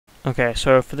Okay,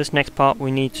 so for this next part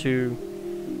we need to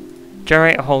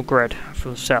generate a whole grid for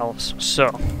the cells. So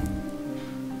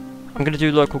I'm going to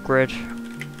do local grid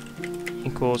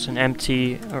equals an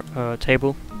empty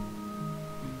table,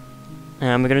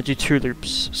 and we're going to do 2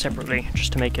 loops separately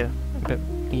just to make it a bit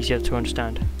easier to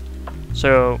understand.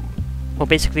 So we're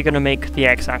basically going to make the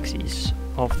x-axis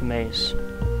of the maze.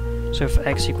 So for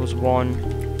x equals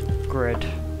 1 grid,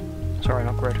 sorry,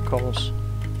 not grid, calls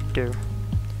do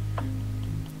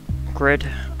grid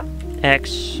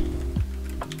x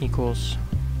equals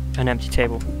an empty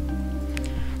table.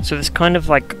 So this kind of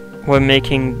like we're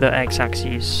making the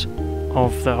x-axis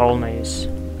of the whole maze,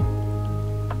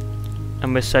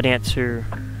 and we're setting it to,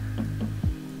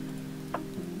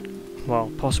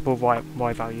 well, possible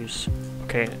y values.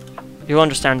 Okay, you'll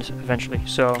understand eventually.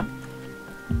 So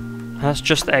that's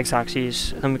just the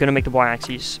x-axis, and we're going to make the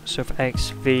y-axis. So for x,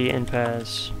 v in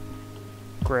pairs,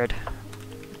 grid,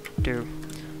 do.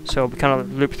 So we kind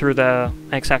of loop through the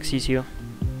x-axis here.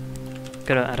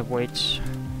 Gonna add a weight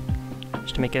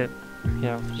just to make it, you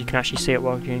know, you can actually see it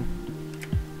working.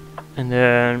 And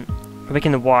then we're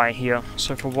making the y here.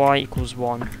 So for y equals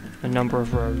 1, the number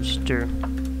of rows do.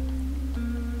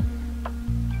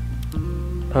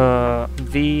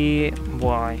 Vy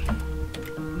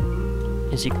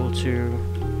is equal to,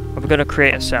 we're going to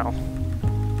create a cell.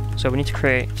 So we need to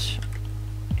create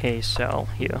a cell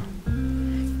here.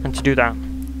 And to do that,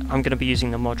 I'm going to be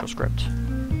using the module script,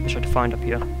 which I defined up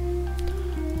here.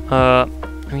 Let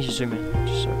me just zoom in,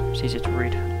 just so it's easier to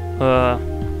read.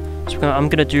 So I'm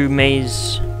going to do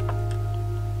maze.new,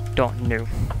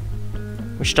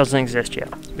 which doesn't exist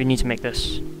yet. We need to make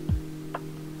this.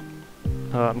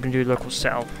 I'm going to do local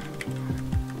cell.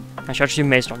 Actually, I'll just do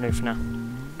maze.new for now.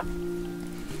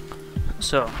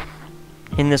 So,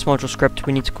 in this module script,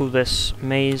 we need to call this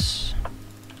maze.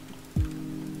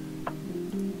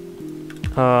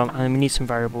 And we need some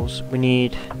variables. We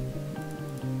need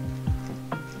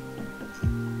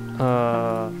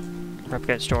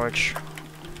replicate storage,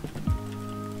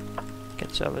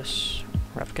 get service,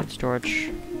 replicate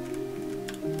storage.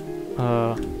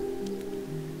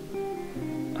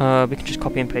 We can just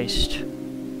copy and paste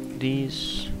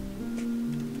these.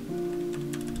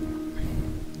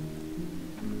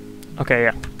 Okay,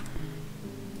 yeah.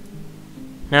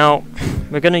 Now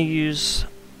we're gonna use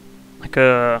like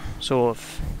a sort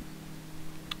of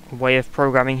way of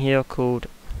programming here called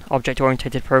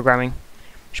object-oriented programming,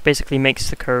 which basically makes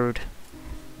the code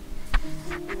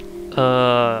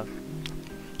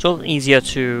sort of easier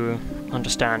to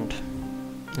understand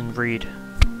and read,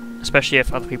 especially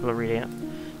if other people are reading it.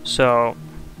 So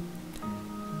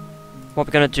what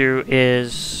we're going to do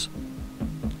is,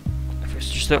 if we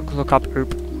just look up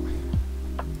OOP,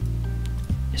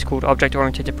 it's called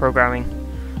object-oriented programming.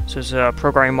 So it's a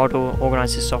programming model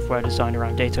organizes software designed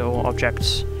around data or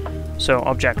objects. So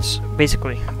objects,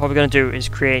 basically, what we're going to do is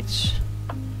create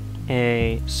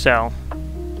a cell.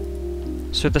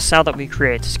 So the cell that we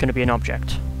create is going to be an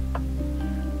object.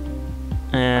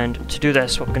 And to do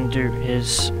this, what we're going to do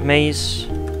is maze,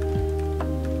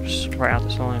 just write out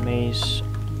this line, maze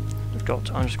dot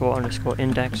underscore underscore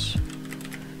index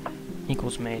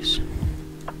equals maze.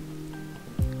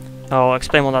 I'll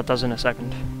explain what that does in a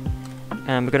second.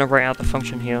 And we're going to write out the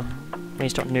function here,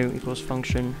 maze.new equals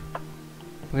function.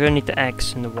 We're going to need the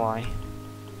x and the y.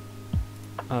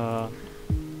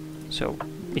 So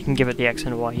we can give it the x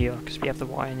and the y here, because we have the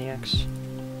y and the x.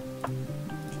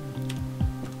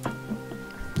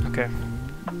 Okay.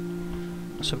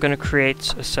 So we're going to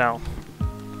create a cell.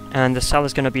 And the cell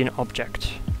is going to be an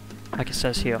object, like it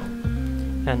says here.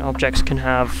 And objects can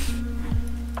have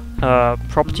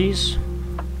properties,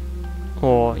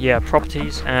 or yeah,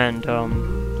 properties and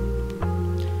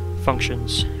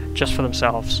functions just for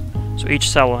themselves. So each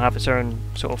cell will have its own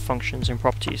sort of functions and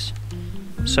properties.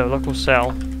 So local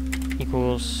cell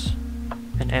equals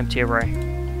an empty array,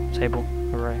 table,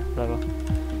 array, whatever,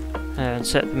 and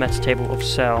set the meta table of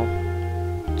cell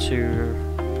to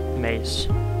maze.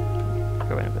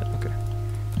 Go in a bit, okay.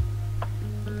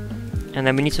 And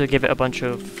then we need to give it a bunch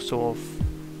of sort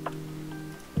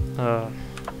of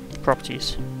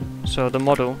properties. So the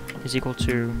model is equal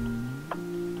to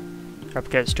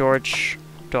replicate storage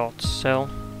dot cell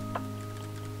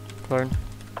clone.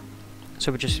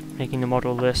 So we're just making the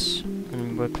model this,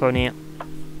 and we're cloning it,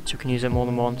 so we can use it more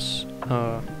than once.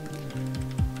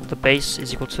 The base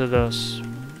is equal to this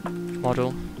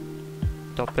model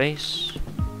dot base.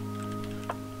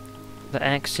 The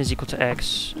x is equal to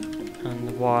x, and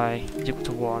the y is equal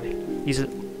to y. These are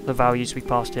the values we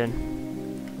passed in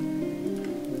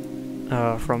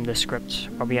from this script,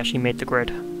 where we actually made the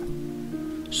grid.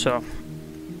 So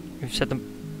we've set them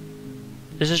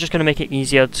this is just going to make it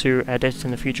easier to edit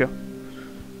in the future.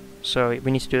 So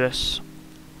we need to do this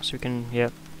so we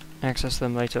can access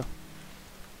them later.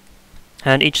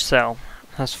 And each cell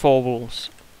has 4 walls.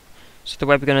 So the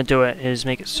way we're going to do it is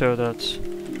make it so that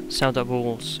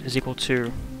cell.walls is equal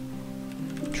to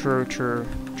true, true,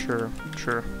 true,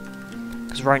 true.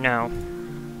 Because right now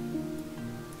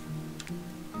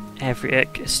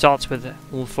it starts with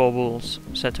all 4 walls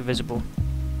set to visible.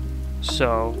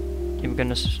 So we're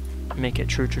going to make it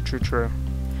true, true, true, true.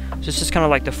 So this is kind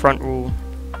of like the front rule,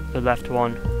 the left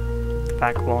one, the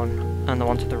back one, and the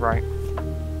one to the right.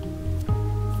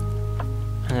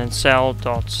 And then cell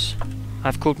dots,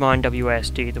 I've called mine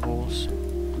WASD, the walls. So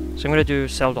I'm going to do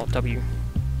cell.w.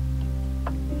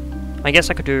 I guess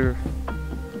I could do,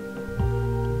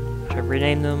 should I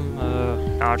rename them?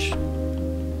 No, actually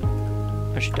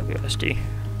WASD.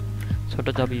 So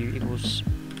the W equals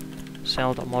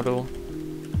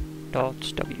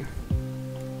cell.model.w.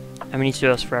 And we need to do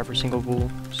this for every single wall.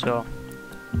 So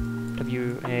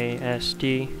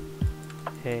WASD,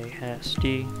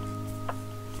 ASD,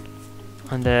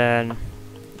 and then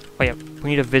we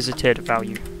need a visited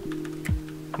value,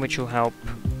 which will help,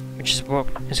 which is what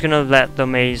it's going to let the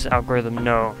maze algorithm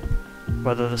know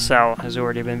whether the cell has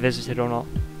already been visited or not.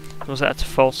 So we'll set that to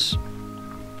false.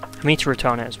 We need to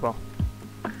return it as well.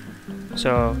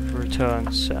 So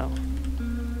return cell.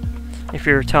 If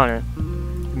we return it,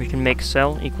 we can make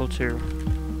cell equal to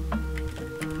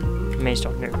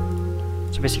maze.new.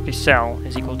 So basically cell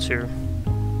is equal to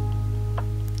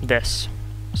this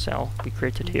cell we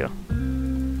created here.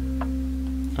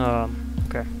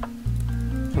 Okay.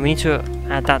 And we need to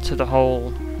add that to the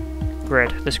whole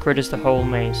grid. This grid is the whole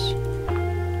maze.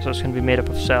 So it's going to be made up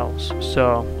of cells.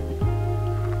 So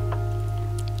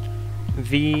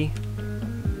Vy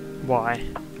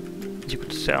is equal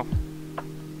to cell.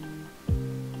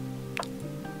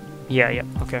 Yeah,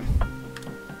 okay.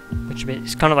 Which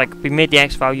is kind of like, we made the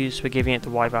x values, we're giving it the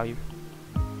y value.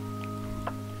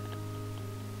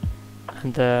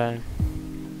 And then,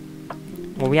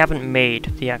 well, we haven't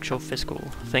made the actual physical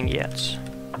thing yet.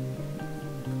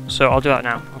 So I'll do that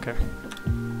now, okay.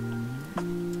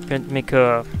 I'm going to make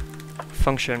a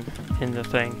function in the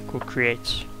thing called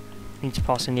create. We need to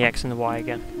pass in the x and the y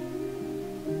again.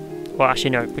 Well,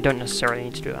 actually no, we don't necessarily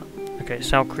need to do that. Okay,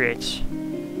 cell creates.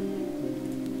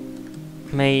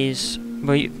 Maze,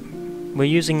 we're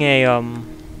using a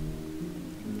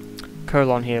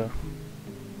colon here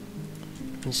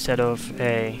instead of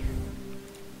a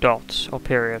dot or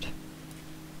period,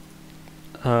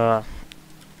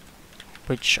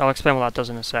 which I'll explain what that does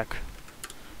in a sec.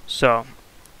 So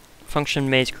function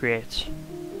maze create.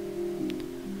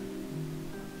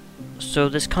 So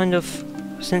this kind of,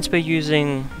 since we're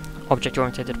using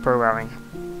object-oriented programming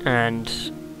and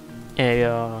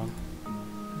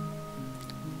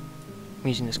we're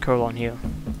using this colon here,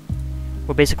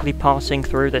 we're basically passing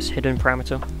through this hidden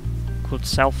parameter called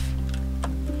self.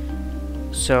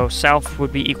 So self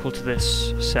would be equal to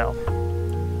this cell.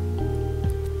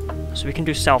 So we can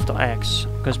do self.x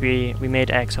because we made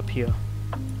x up here.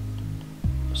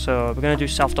 So we're going to do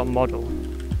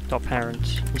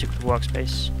self.model.parent is equal to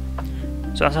workspace.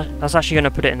 So that's actually going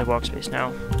to put it in the workspace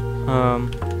now.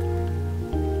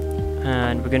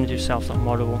 And we're going to do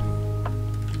self.model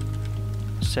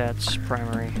sets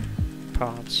primary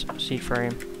parts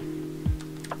C-frame,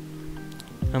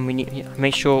 and we need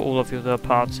make sure all of the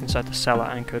parts inside the cell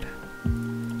are anchored.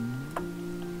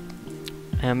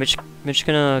 And we're just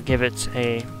gonna give it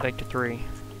a vector3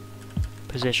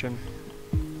 position.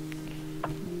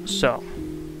 So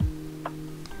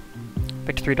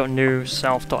vector3.new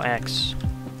self.x,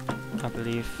 I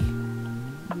believe.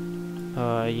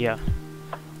 Yeah.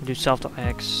 We'll do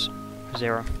self.x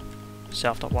 0,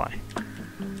 self.y.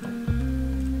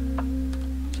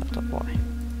 Self.y.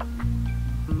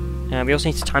 And we also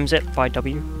need to times it by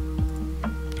w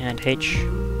and h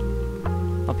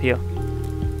up here.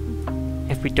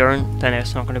 If we don't, then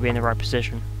it's not going to be in the right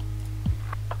position.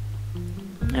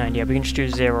 And yeah, we can just do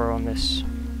 0 on this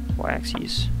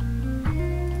y-axis.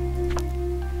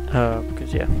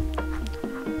 Because yeah,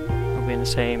 we'll be in the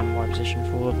same y position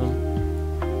for all of them.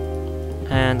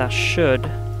 And that should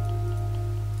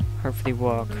hopefully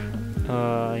work.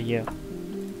 Yeah.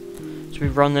 So we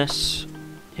run this,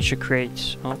 it should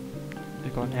create, oh,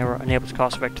 we've got an error, unable to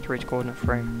cast vector3 to coordinate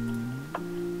frame.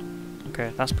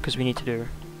 Okay, that's because we need to do.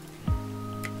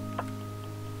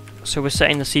 So we're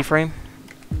setting the C-frame,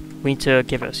 we need to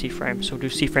give it a C-frame, so we'll do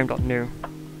C-frame.new,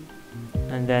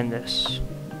 and then this.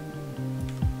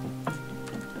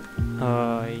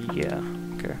 Yeah,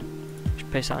 okay.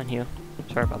 Should paste that in here,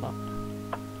 sorry about that.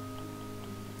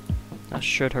 That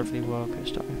should hopefully work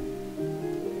this time.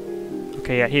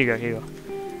 Okay, yeah, here you go.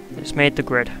 It's made the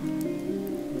grid.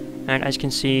 And as you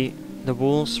can see, the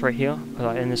walls right here are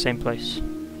like in the same place.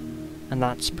 And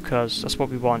that's because, that's what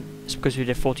we want. It's because we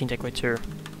did 14 take away 2.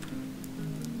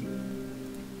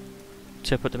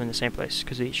 To put them in the same place,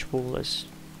 because each wall is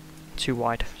 2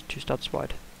 wide, 2 studs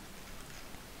wide.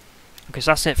 Okay,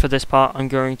 so that's it for this part. I'm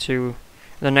going to,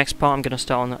 the next part I'm going to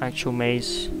start on the actual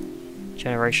maze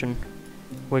generation.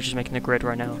 We're just making the grid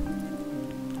right now.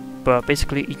 But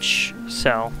basically each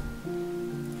cell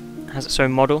has its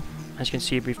own model. As you can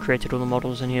see, we've created all the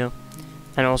models in here.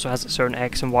 And it also has its own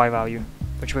X and Y value,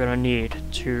 which we're going to need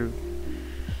to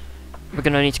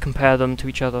compare them to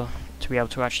each other to be able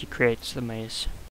to actually create the maze.